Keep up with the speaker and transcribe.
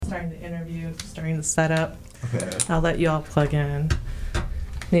starting the interview, starting the setup. Okay. I'll let you all plug in.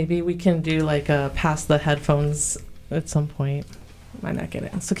 Maybe we can do like a pass the headphones at some point. Might not get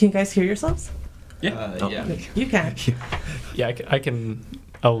it. So can you guys hear yourselves? Yeah. Yeah. You can. Yeah, I can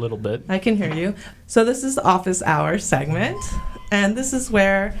a little bit. I can hear you. So this is the office hour segment, and this is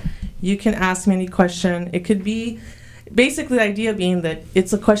where you can ask me any question. It could be basically the idea being that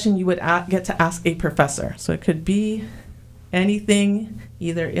it's a question you would get to ask a professor. So it could be anything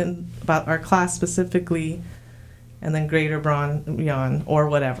either in about our class specifically, and then greater beyond or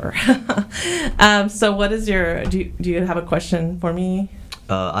whatever. So what is your, do you have a question for me?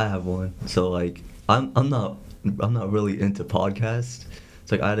 I have one. So like, I'm not really into podcasts.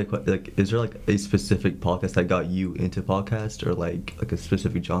 It's like I had is there like a specific podcast that got you into podcast, or like a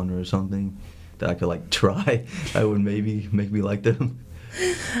specific genre or something that I could like try that would maybe make me like them?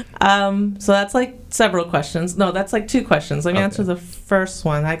 So that's like several questions. No, that's like two questions. Let me Okay. answer the first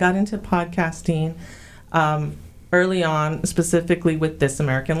one. I got into podcasting early on, specifically with This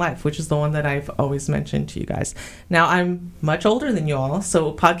American Life, which is the one that I've always mentioned to you guys. Now, I'm much older than you all,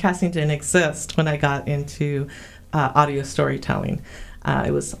 so podcasting didn't exist when I got into audio storytelling.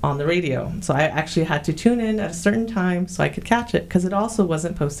 It was on the radio, so I actually had to tune in at a certain time so I could catch it, because it also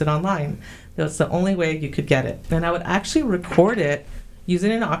wasn't posted online. That was the only way you could get it. And I would actually record it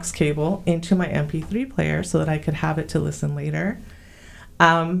using an aux cable into my MP3 player so that I could have it to listen later.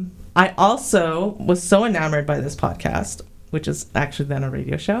 I also was so enamored by this podcast, which is actually then a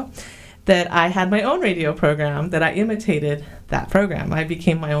radio show, that I had my own radio program that I imitated that program. I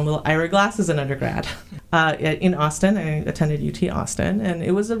became my own little Ira Glass as an undergrad in Austin. I attended UT Austin, and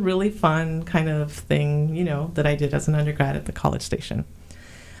it was a really fun kind of thing, that I did as an undergrad at the College Station.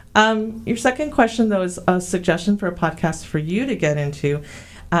 Your second question, though, is a suggestion for a podcast for you to get into.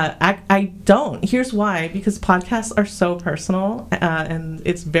 I don't. Here's why. Because podcasts are so personal and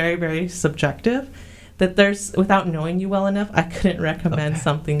it's very, very subjective that without knowing you well enough, I couldn't recommend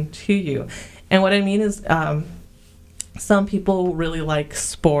something to you. And what I mean is some people really like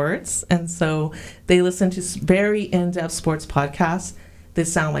sports, and so they listen to very in-depth sports podcasts that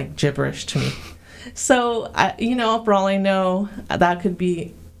sound like gibberish to me. So, for all I know, that could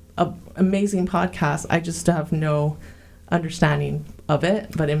be an amazing podcast. I just have no understanding of it,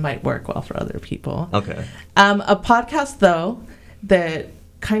 but it might work well for other people. Okay. A podcast, though, that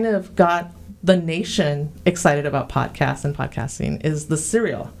kind of got the nation excited about podcasts and podcasting is the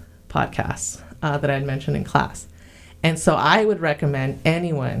Serial podcast that I'd mentioned in class. And so I would recommend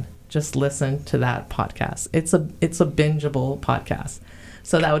anyone just listen to that podcast. It's a bingeable podcast.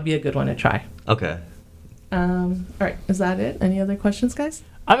 So that would be a good one to try. Okay. All right. Is that it? Any other questions, guys?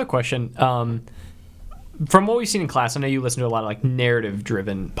 I have a question. From what we've seen in class, I know you listen to a lot of like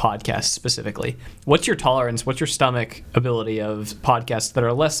narrative-driven podcasts specifically. What's your tolerance? What's your stomach ability of podcasts that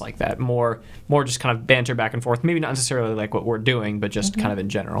are less like that, more just kind of banter back and forth? Maybe not necessarily like what we're doing, but just kind of in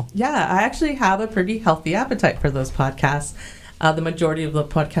general. Yeah, I actually have a pretty healthy appetite for those podcasts. The majority of the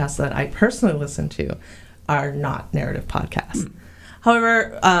podcasts that I personally listen to are not narrative podcasts.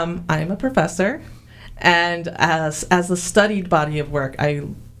 However, I'm a professor, and as a studied body of work, I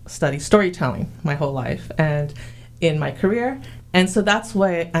study storytelling my whole life and in my career, and so that's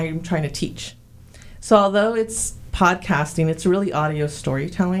why I'm trying to teach. So although it's podcasting, it's really audio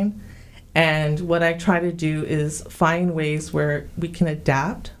storytelling, and what I try to do is find ways where we can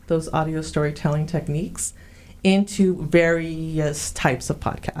adapt those audio storytelling techniques into various types of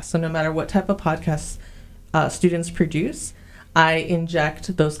podcasts. So no matter what type of podcasts students produce, I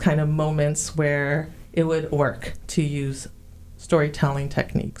inject those kind of moments where it would work to use storytelling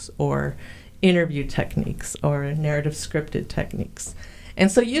techniques or interview techniques or narrative scripted techniques.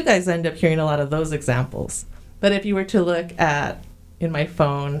 And so you guys end up hearing a lot of those examples. But if you were to look in my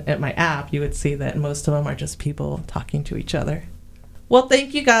phone, at my app, you would see that most of them are just people talking to each other. Well,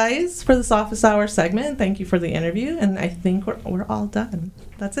 thank you guys for this office hour segment. Thank you for the interview. And I think we're all done.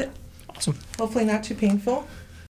 That's it. Awesome. Hopefully not too painful.